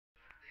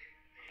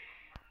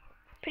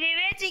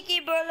Privetiki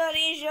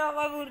բոլորին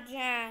ժողովուրդ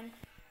ջան։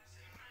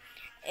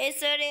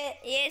 Այսօր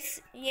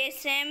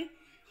ես եմ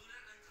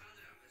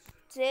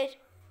ձեր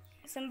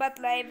սմբատ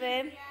լայվը։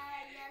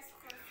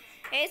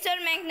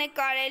 Այսօր մենք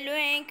նկարելու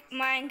ենք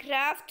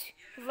Minecraft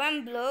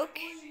One Block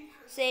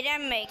seria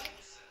 1։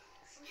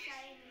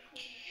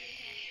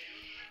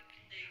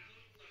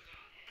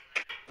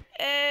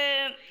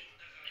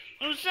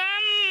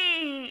 Ուսամ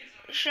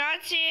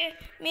շատ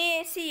մի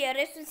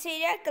 30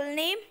 seria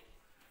կլնի։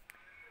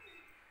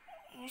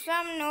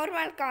 Ուսամ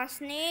նորմալ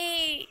կանցնի,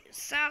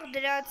 սաղ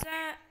դրածը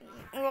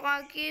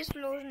ուղղակի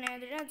սլոժն է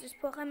դրած, ես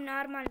փոխեմ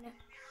նորմալն է։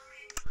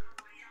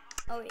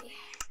 Ոյ,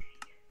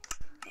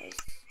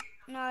 ես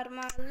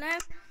նորմալն է։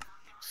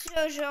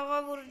 Շո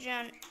ժողովուրդ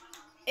ջան,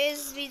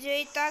 այս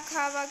վիդեոյի տակ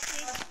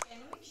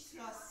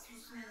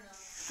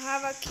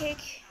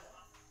հավաքեք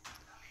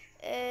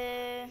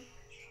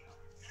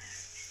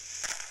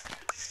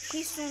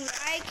 50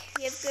 լայք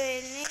և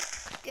կրելի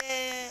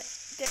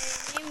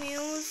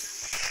մյուս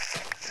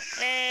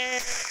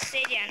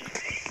serian։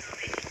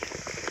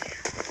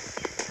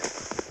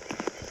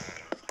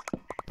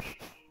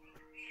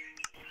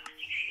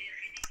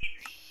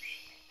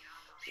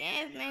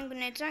 Եվ մենք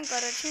ունեցանք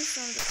առաջին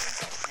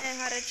սունդուկը,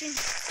 առաջին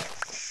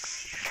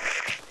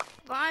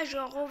վայ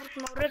ժողովուրդ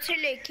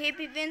մոռացել է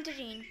քեփ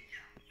իվենտերին։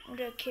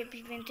 Ուրա քեփ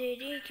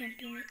իվենտերի,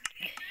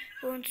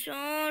 ոնց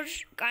որ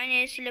կային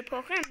էսիլը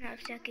փոխեմ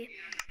նավսյակի։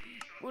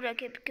 Ուրա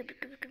քեփ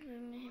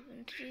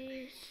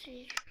իվենտերի,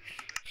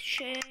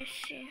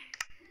 շեսի։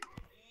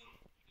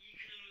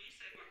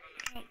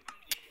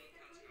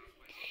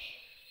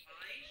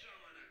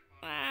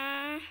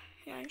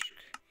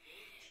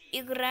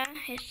 Игра,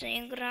 это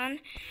игра,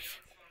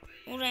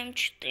 уровень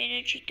 4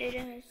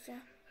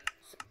 это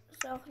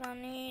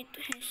сохранит,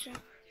 это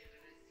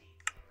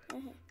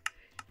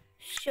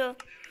все,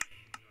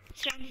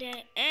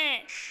 сравнили,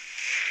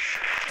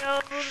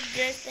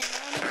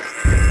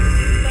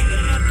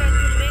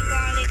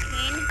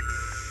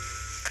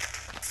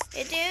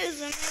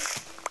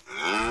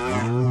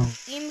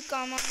 им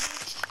команду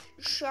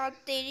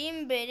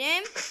шаттерим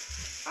берем,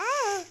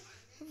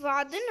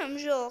 вадным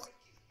жох,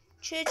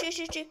 че.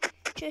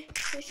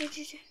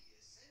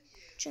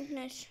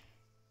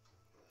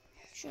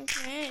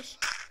 Չընկնես,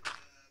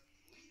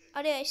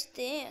 արի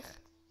այստեղ,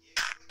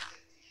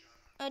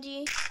 արի,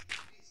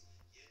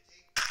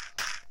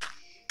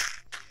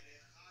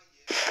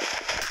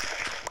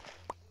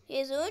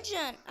 եզոտ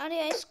ժան,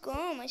 արի այս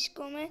կոմ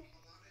է,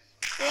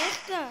 տեղ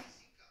կա,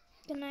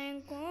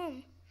 գնային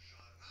կոմ,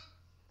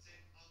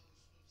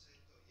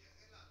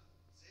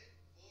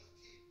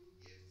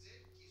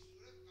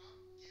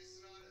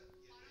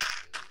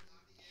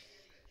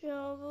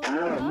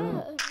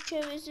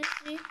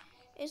 Չևեսի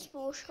ես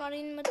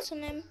ոշխարին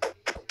մտցնեմ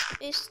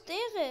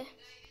էստեղ է,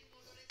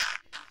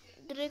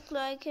 դրեք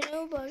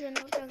լայքերը ու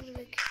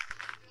բաժանորդագրվեք,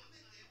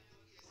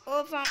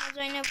 ով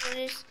համաձայն է,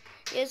 որ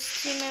ես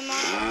թիմ եմ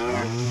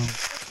անում,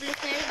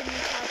 սպլիկները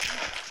դմիկ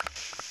հատում։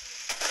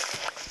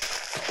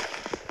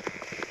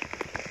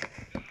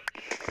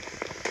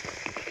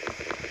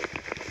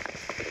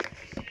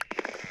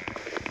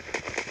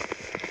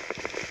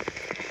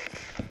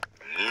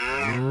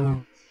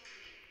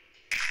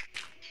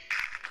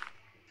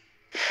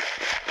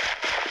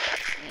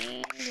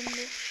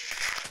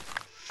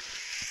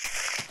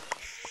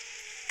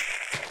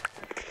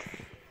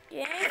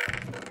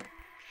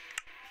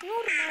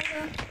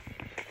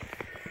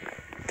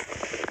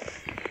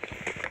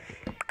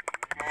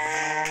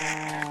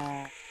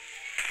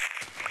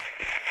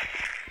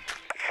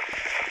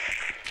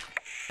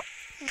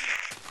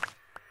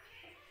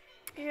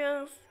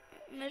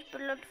 Մեր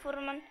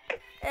պլատվորման,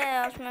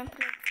 ասում եմ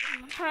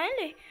պլատվորման, հա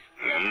էլի,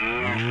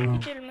 պլատվորման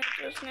իջել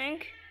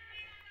մեծոսնենք,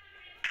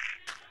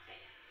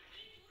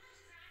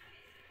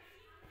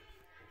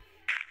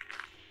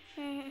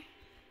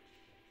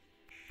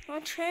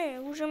 հա չէ,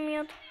 ուժը մի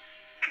հատ,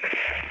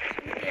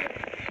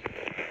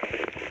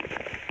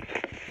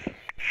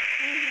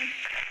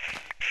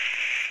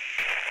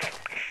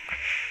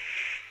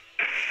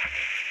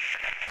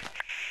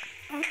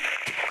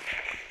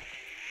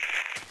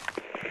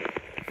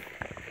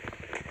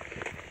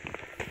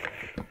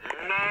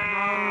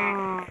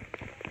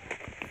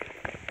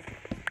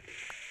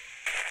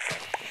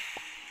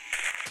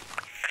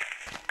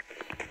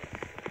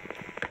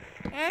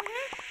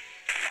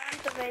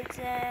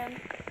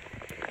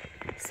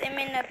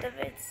 Semena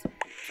տվեց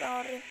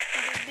ծառի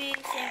դուբի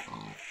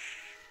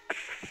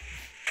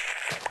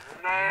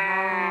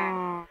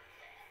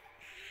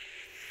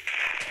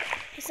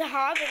Հեսա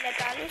հավել է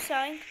տալուս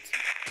այնք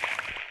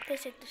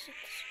տեսեք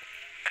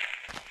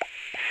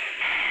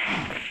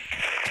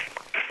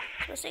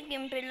Սոսեք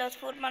իմ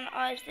պլատվորման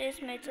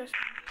այստես մեծաս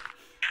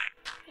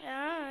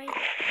Այ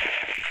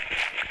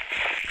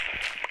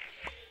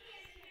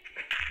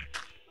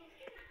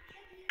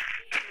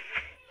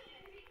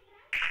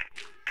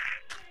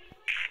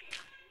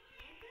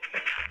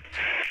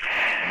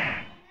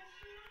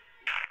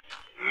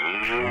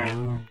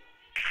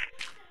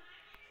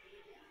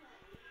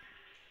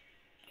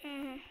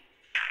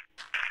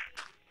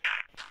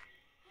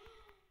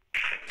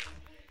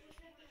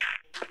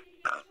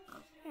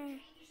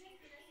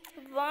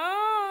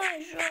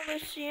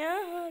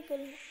siyah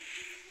gel.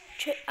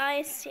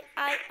 Ice.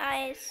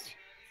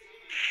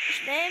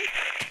 İşte.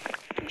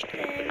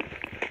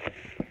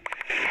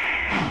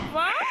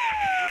 Wow.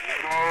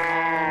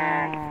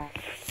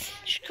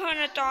 Ich kann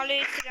nicht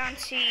alle dran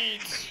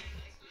ziehen.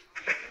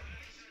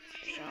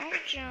 Schau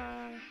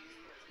schon.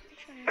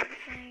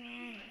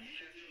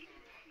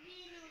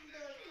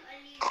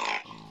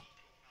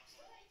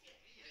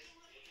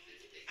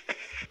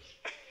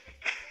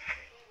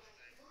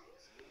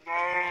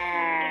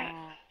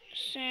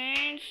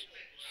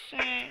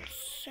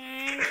 Saints.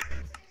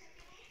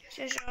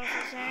 Zes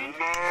over zijn.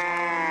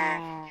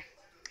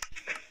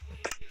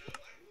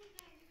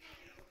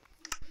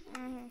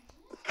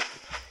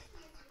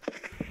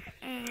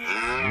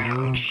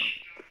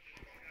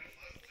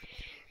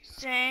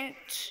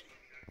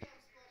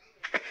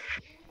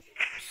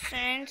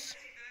 Saints.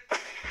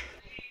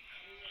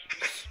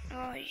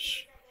 Oh,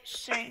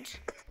 Saints.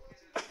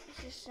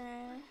 This is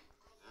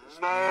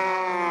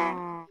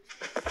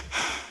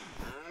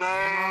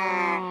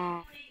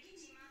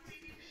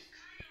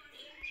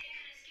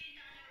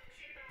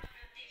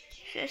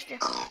Zesde.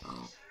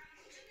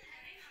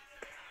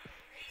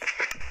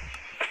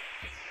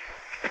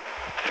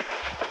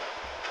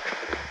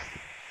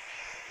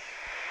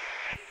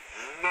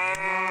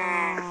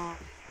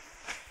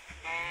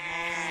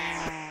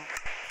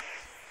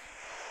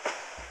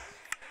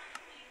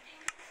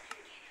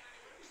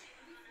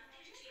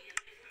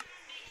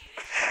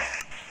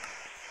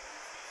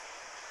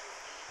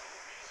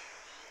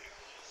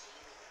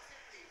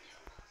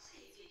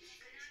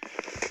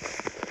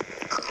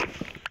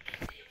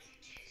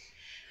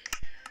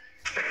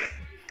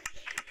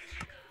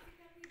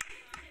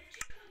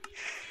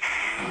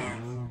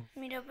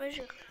 Mira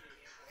böcek.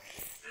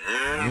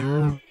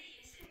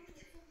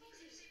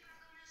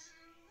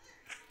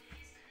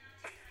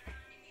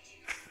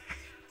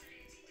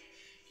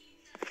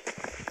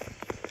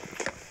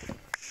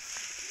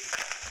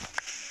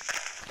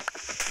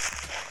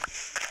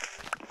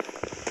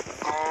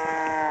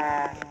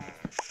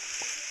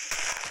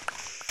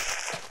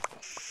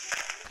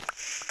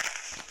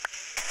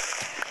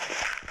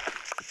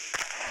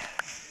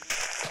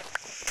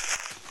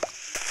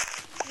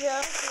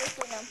 Ya,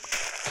 selam.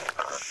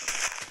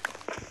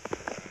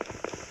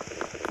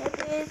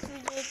 Hepiniz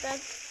videodan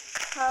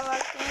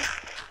havarken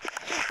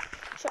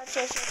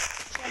şarkı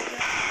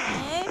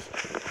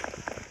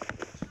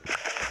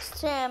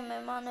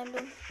sevmem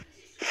anladım.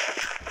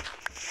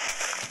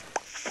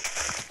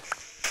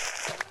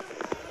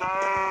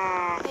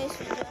 Neyse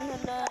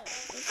videonun hala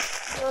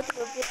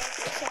YouTube biraz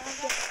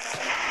yaşandı.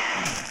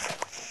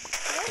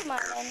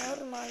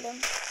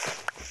 Normalim.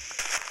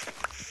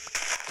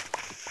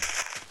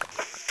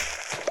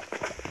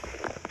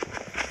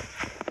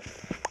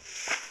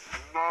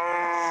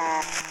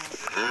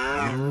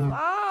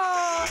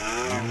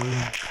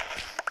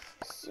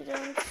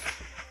 Sıradan.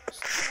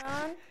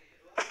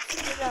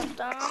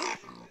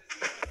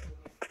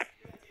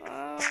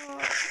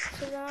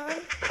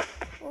 Sıradan.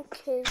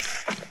 Okay.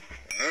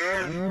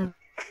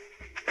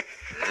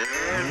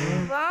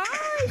 Wow,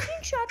 ich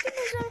bin schade,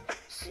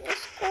 dass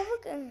es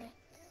vorgegangen.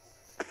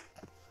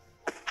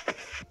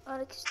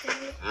 Arkadaşlar.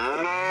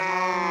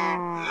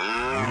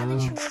 Hadi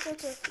şunu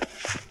yapacağız.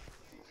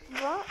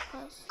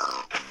 Was?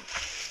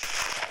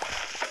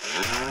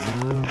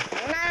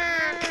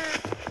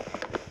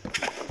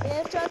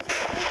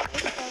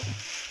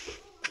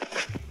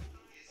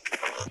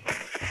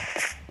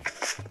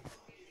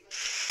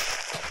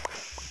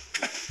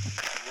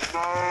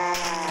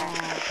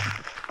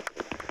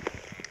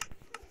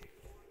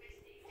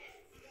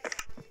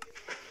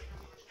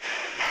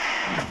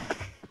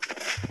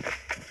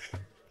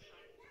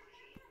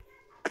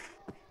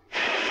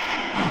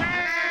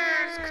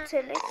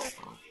 Select.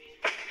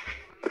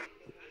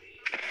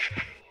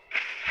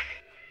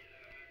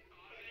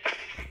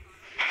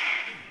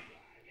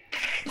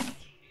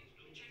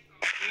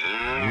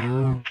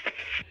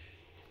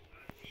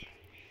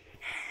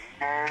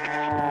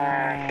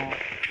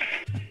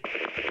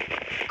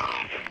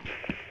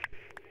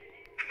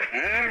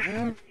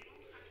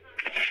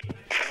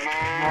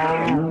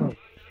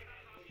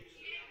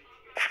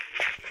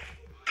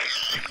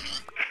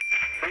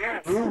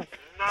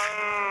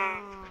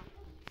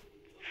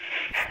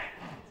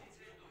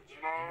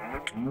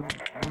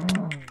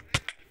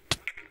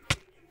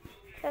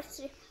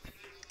 Das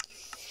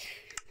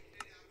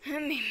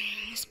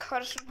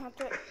karşım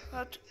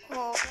hat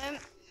oğlum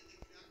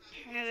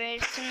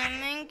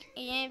versinimin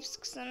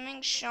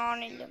yepskısının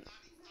şanıyla.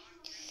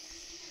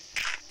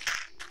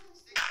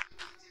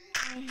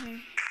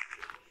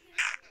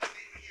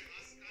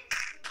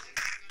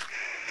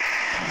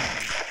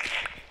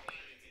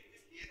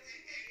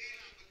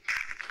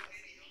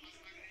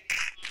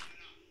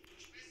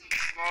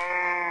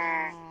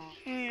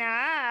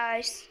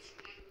 Nice.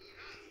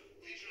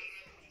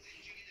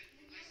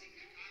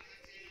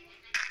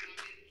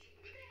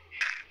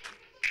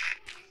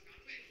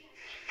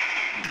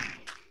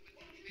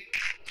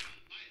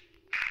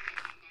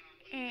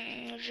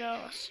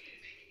 Ужас.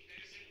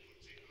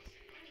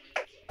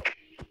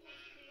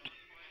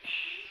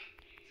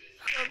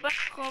 Dus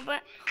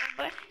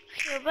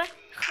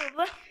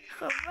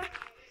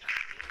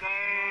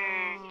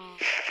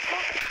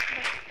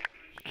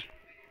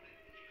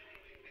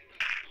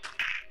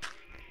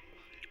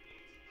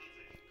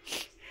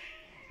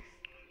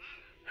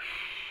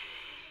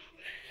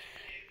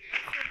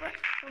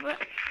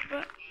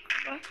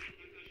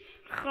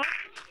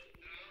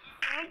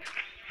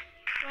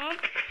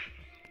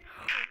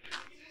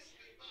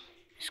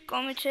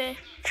kom je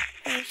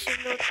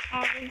deze lot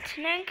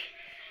aanwinten.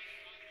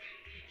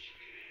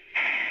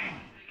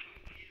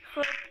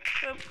 Goed.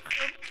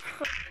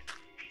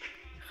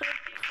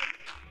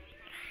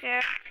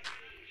 Ja.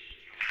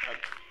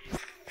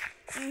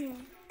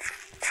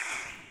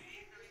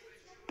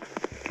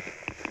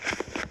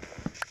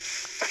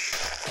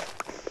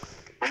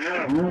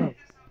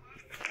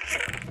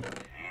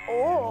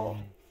 Oh.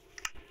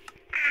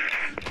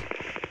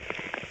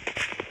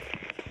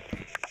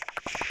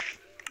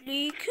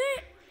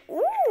 Lekker.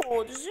 Oh,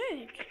 dat is het.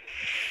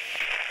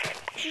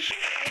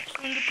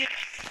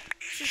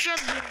 Ze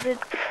zat dit.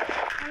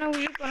 En dan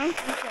moet je gewoon een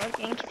voetbal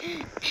kijken.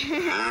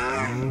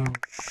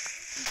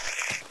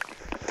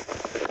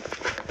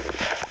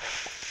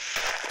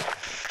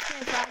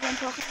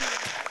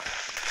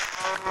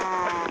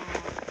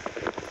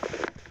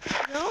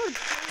 Zo,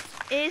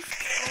 dit is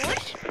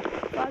goed.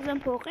 Was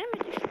een poging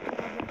met de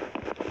chocolade.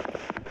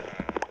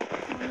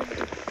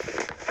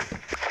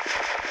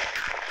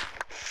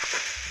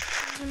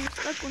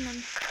 Dan kon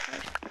hem.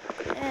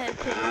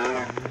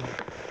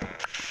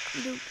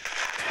 Doe.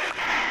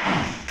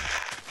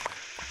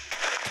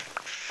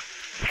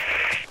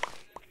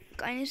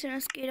 Keine se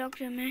nas kera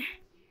kreme.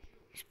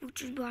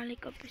 Spučuš bali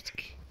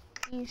kapiski.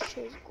 I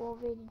 6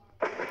 govedi.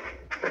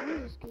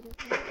 Keine se kera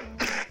kreme.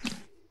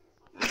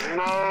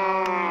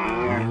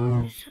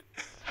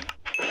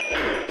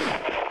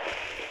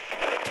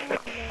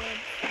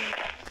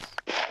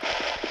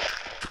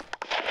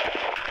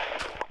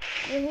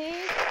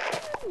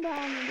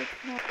 Bana de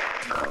knap.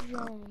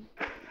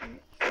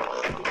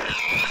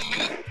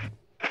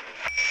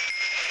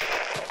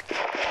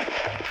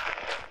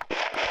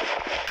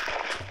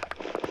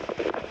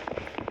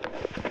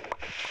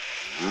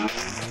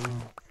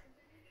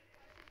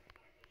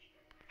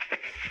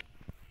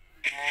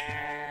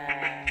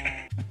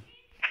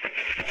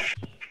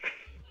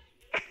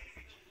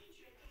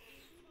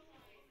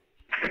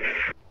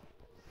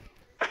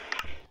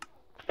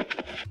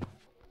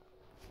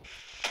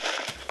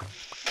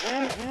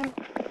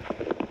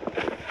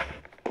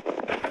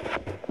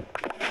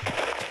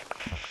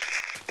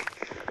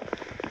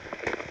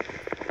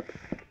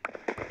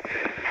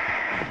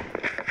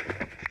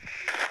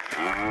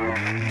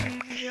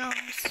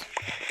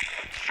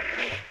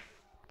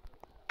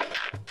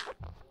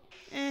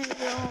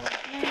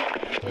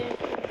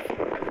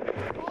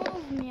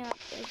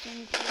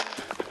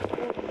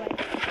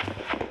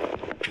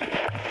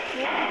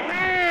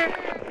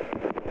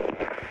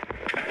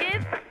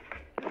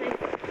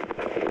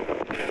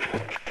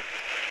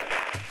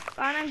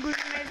 Bana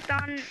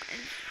gülmekten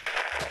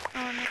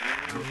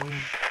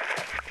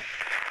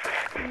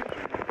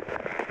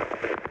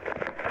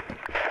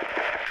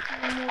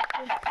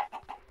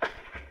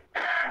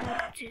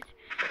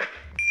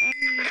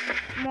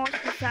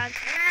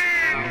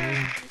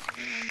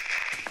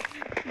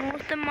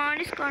Most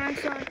manis kanan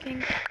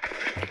sarking.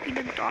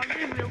 Gidip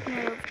tabir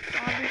blokmuyor.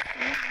 Tabir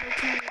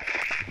blokmuyor.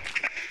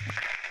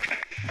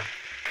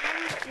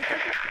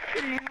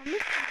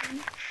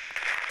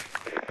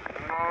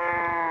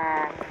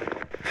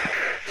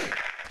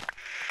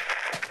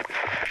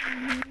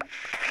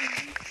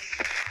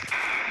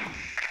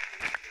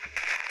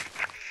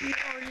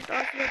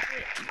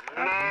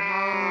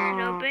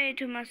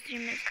 To my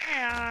streamers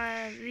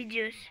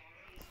videos.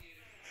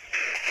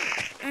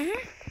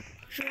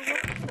 Zo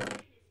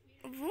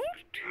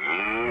wordt.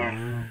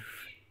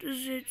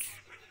 Dus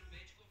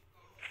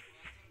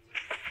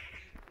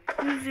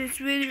het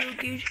weer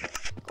ook hier.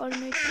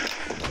 Kan ik.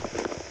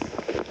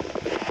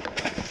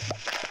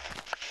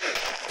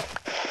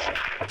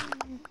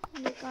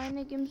 De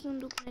kleine games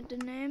doen ook met de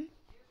naam.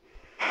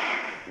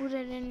 Hoe dat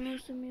in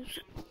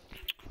muziek.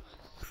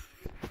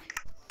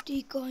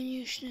 Die kan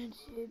je snel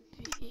zien.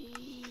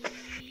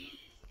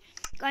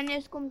 Kan je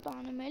eens komt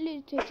aan mij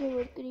leren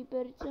wordt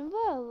creeper zijn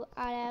wel.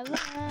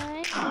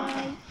 Allebei.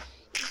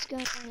 Dus kan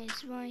je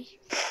eens bij.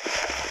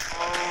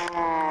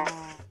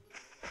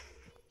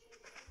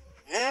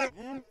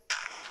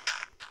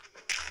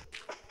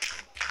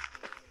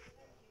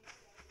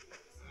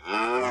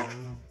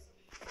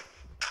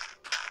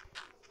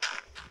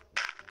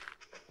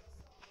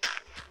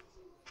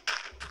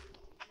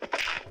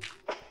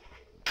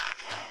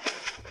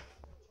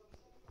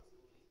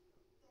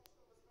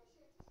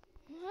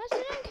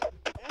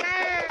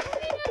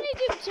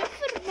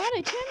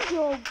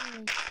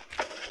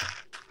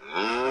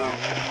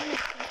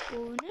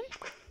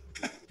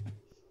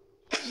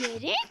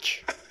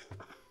 Gerek?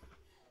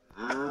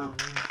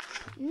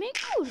 Ne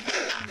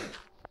kurdun?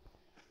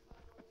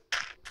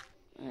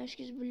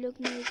 Herkes blok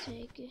ne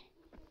çekiyor?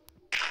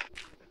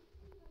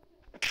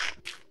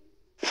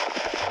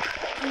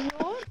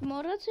 Yok.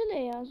 Moratele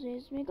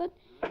yazıyoruz. Mi god.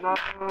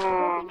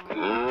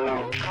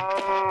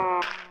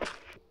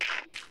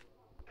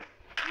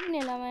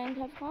 Nella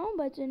Minecraft Raum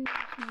bei den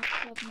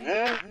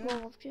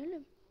worauf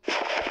Chillen.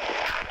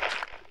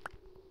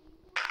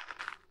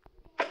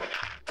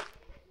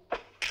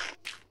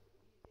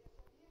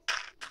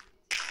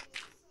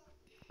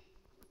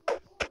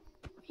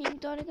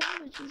 Hing da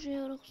galiba çocuğa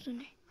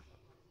yoksun.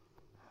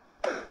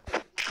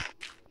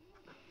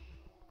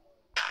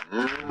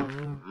 Nice.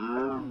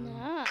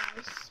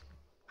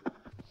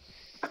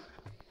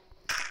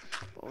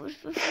 Boş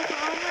bir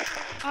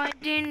ama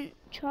Aydın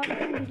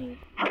çarpın biri.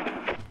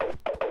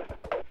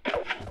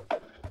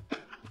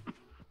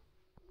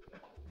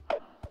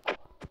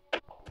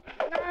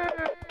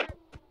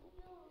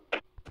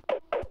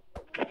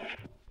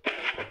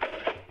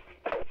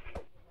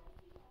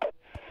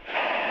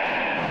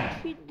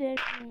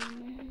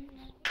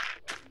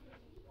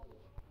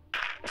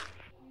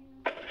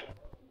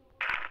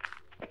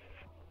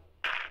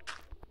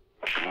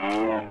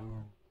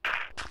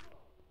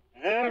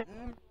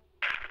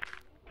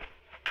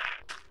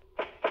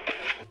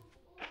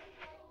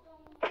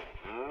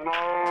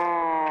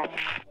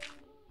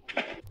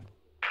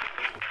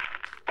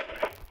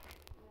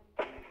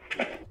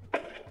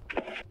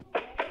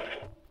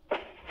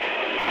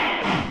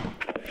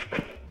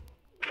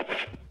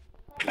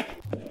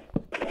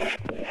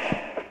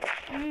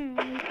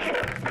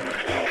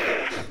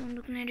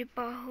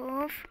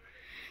 Bahnhof.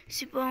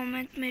 Sie bauen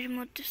mit mir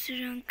Mutter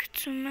Serank.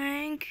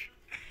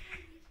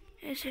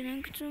 Es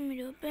Serank zu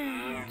mir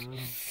band.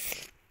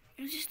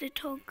 Es ist der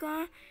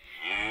Toga.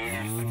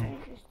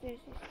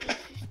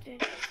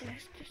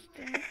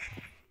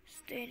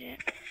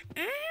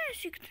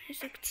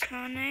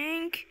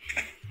 Sonic.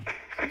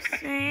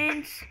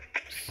 Saints.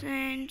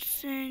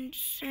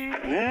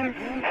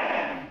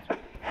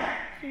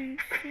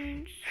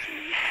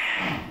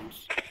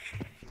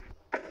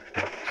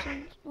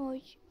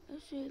 Oj,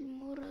 Asil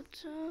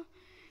Morata,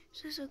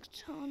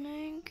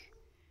 Sonic.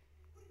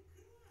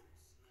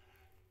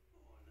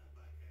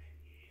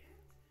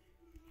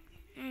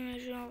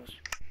 Raus.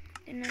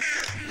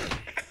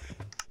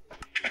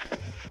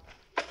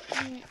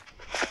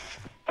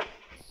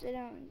 Sit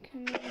down,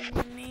 come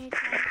in me,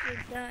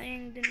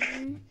 dying the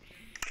moon.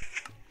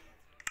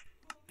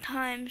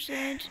 Times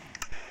it.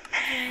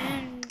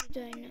 Then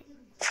dine.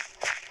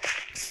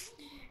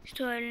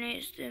 Stollen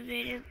ist der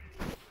Welt.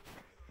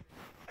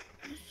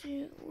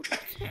 Det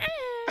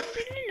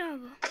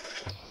lava.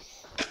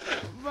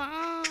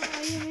 Wow,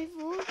 jag vill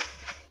få.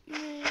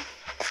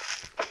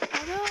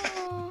 Hallå.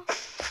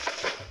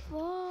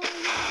 Vad är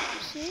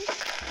det?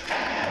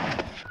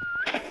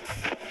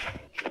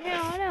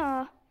 Ja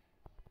då.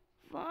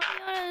 Vad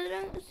är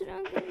det?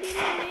 Stranken blir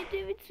lite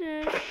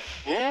vitser.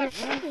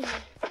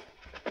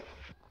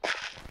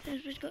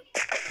 Vi ska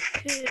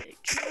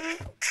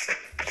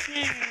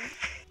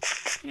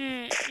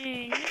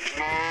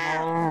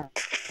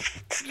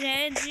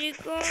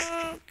Jadico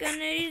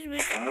canaris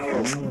with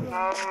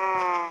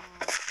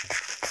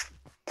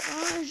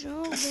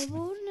jo,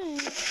 babourne.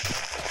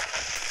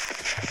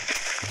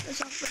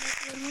 Das auch bei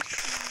der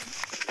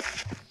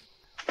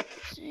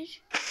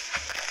Sicher.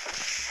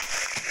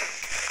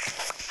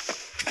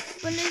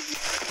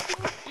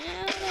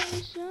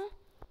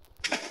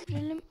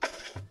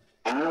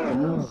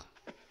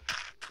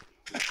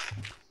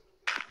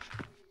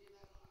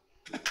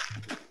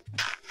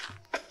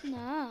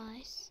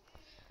 Nice.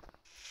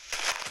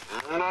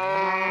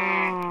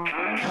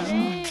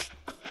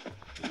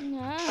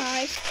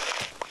 Nice.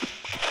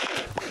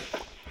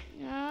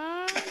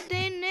 Ah,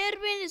 de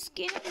nerven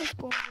skin is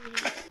coming.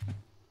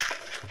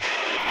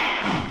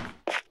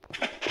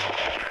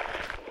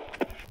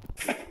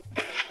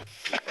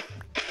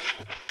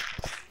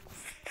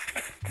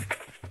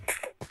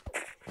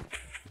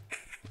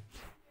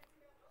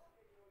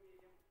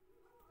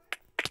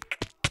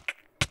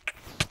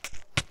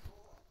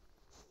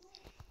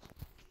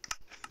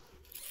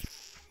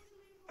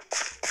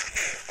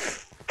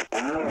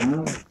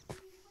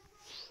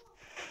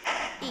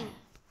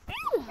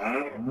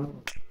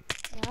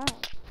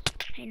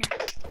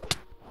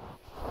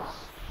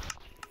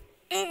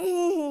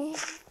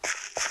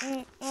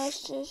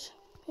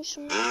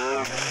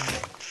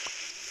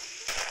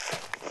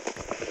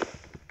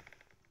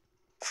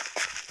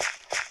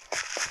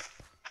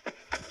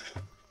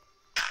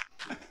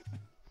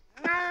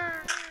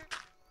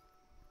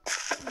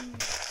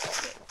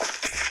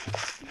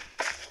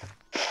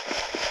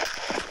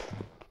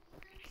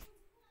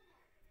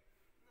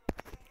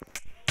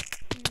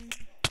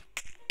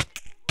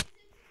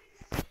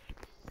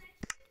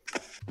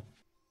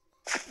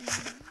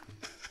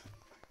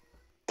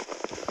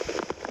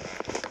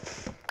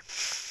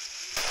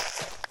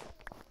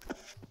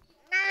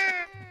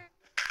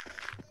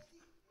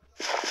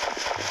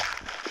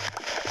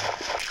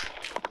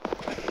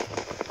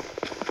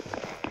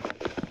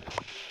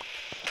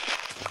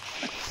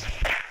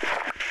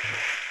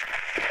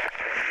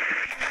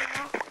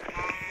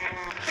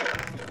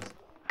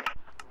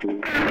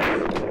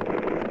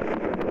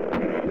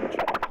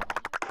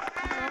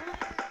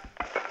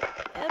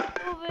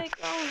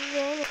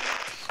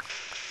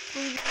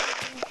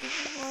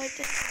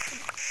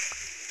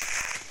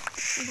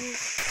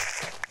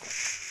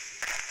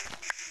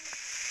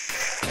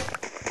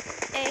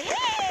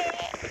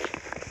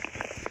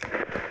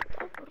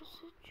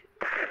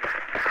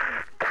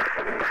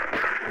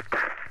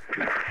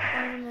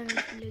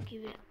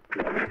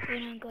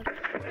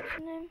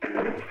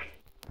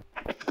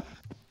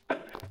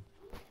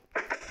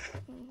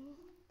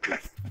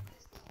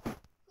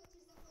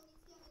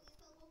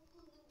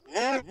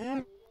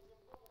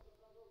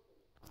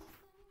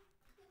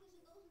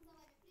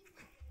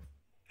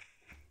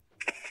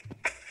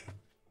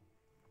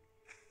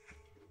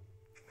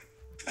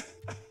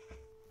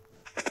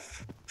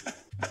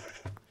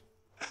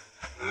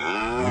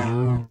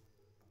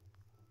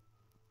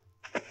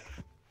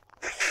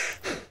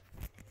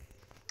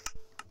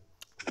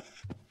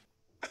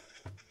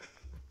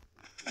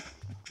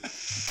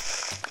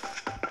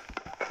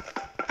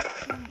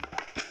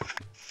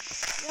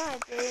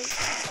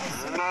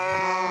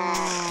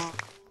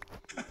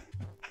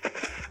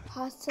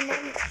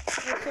 Hastanın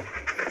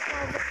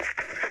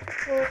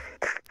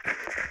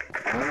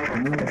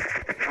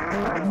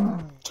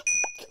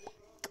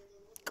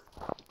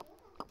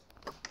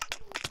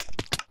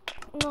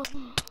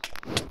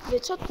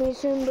Летят мы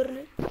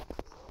симбрли.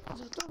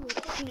 Зато мы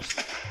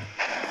отлично.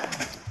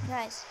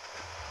 Nice.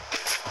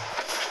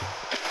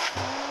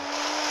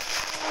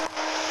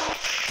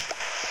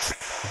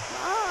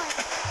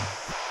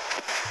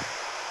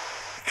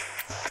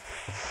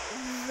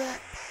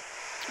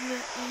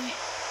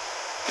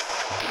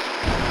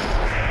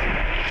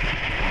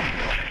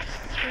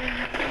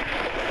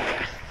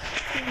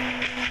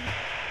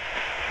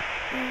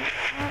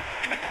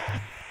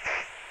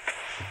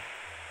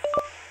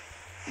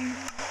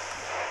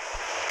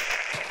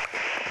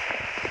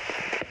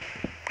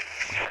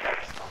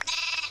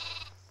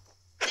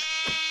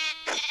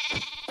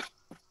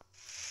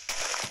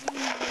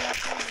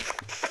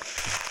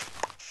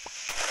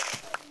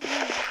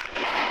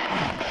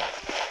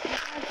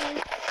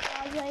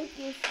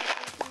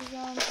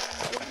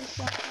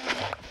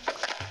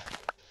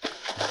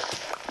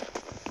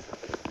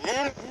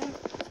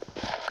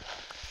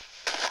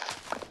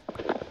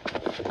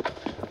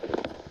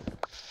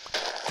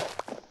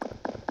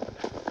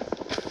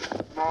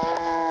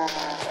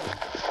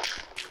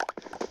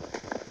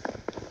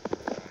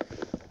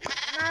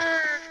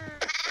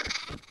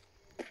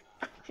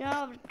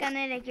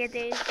 Canele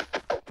gideyiz.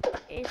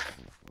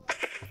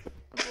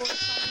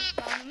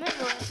 Volkanı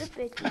bu arada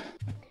peki.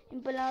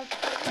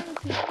 İmparatorluğun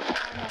kültürü.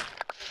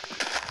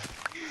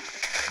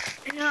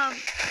 Ja.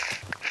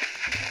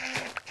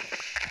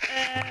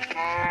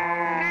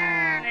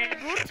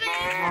 Wurde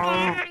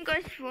ich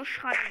ganz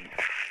vorschreiben.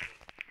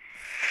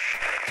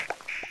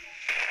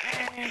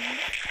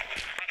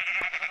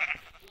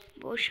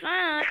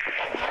 Vorschreiben.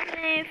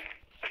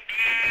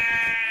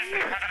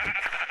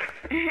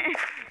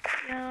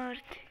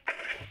 Dört.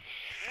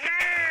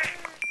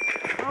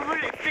 Aber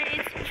es ist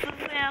jetzt so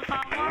sehr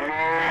hammer.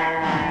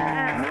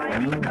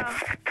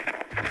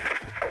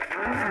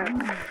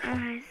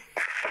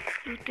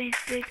 Du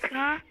denkst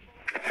dicker.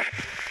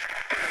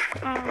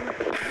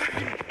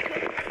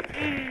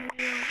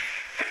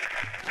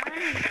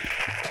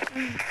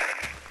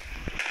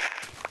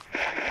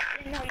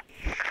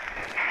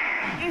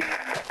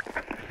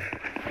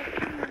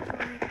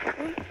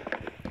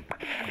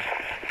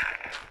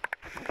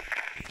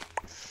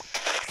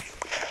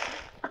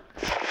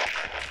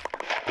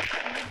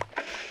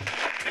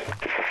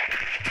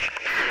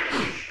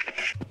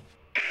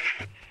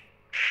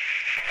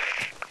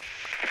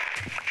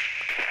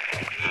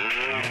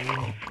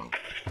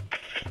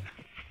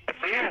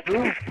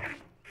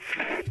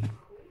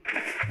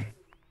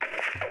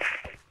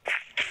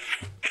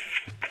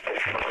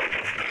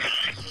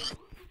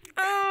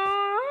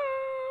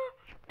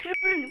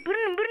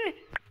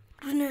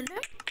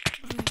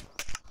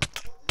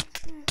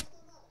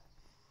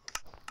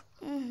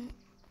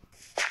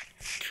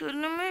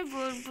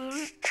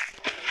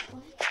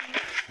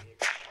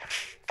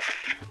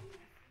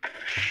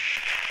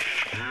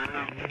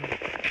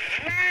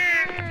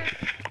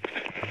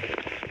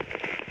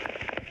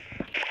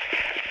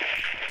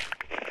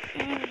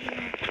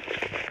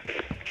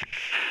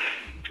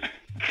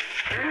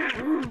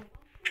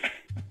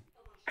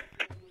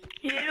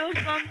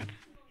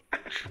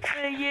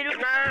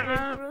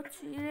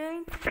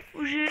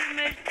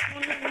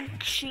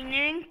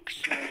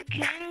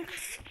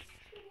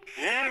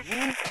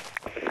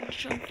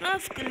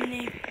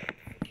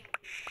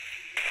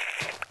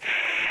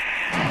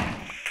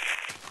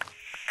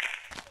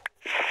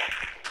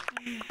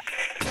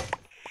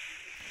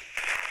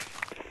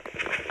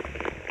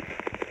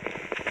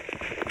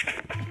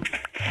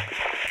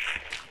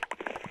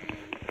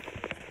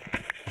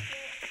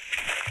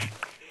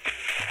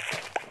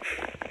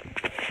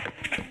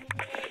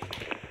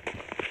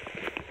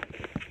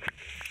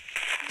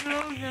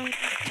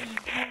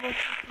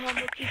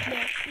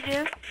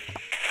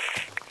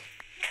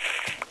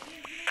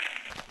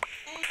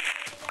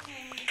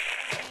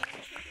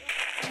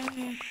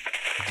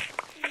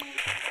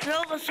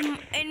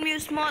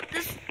 Smart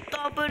this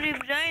strawberry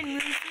brain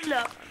music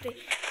लगते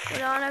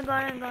पुराना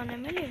गाने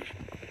मिले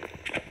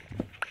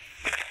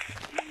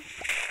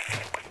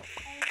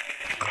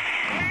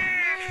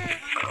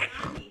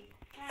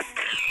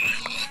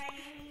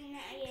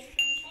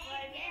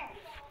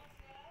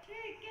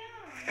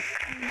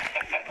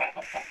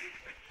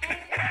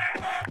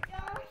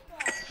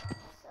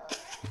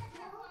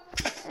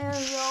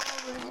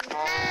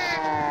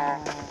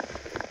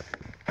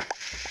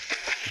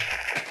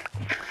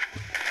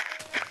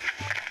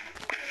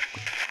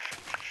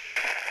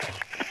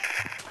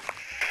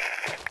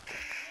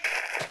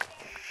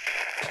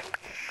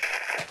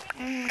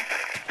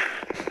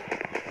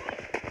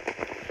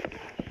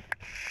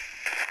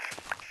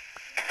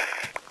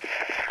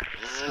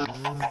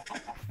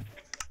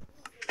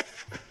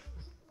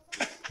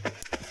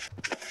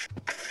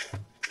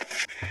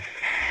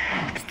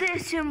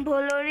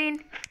Symbolorin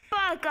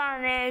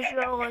Balkan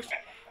jogos.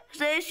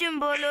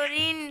 Station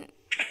bolorin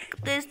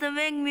Testam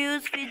bem que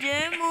meus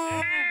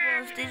fizemos.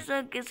 Vocês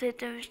só que você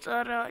tem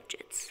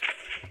restaurantes.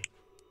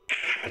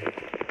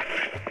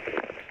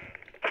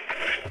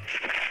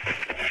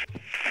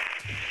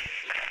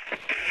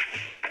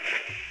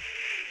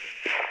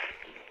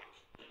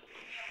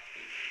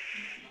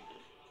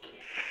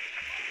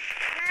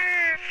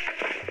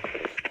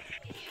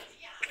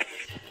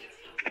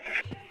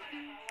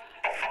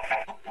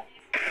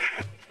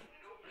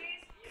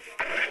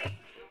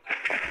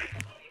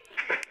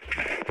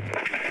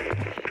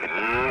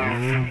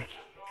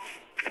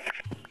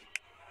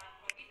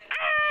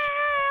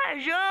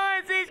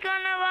 João, vocês que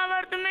não vão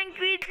ver também que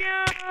vídeo.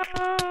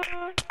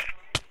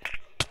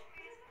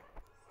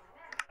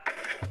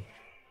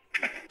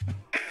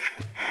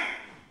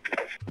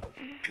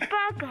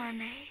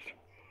 Bacana.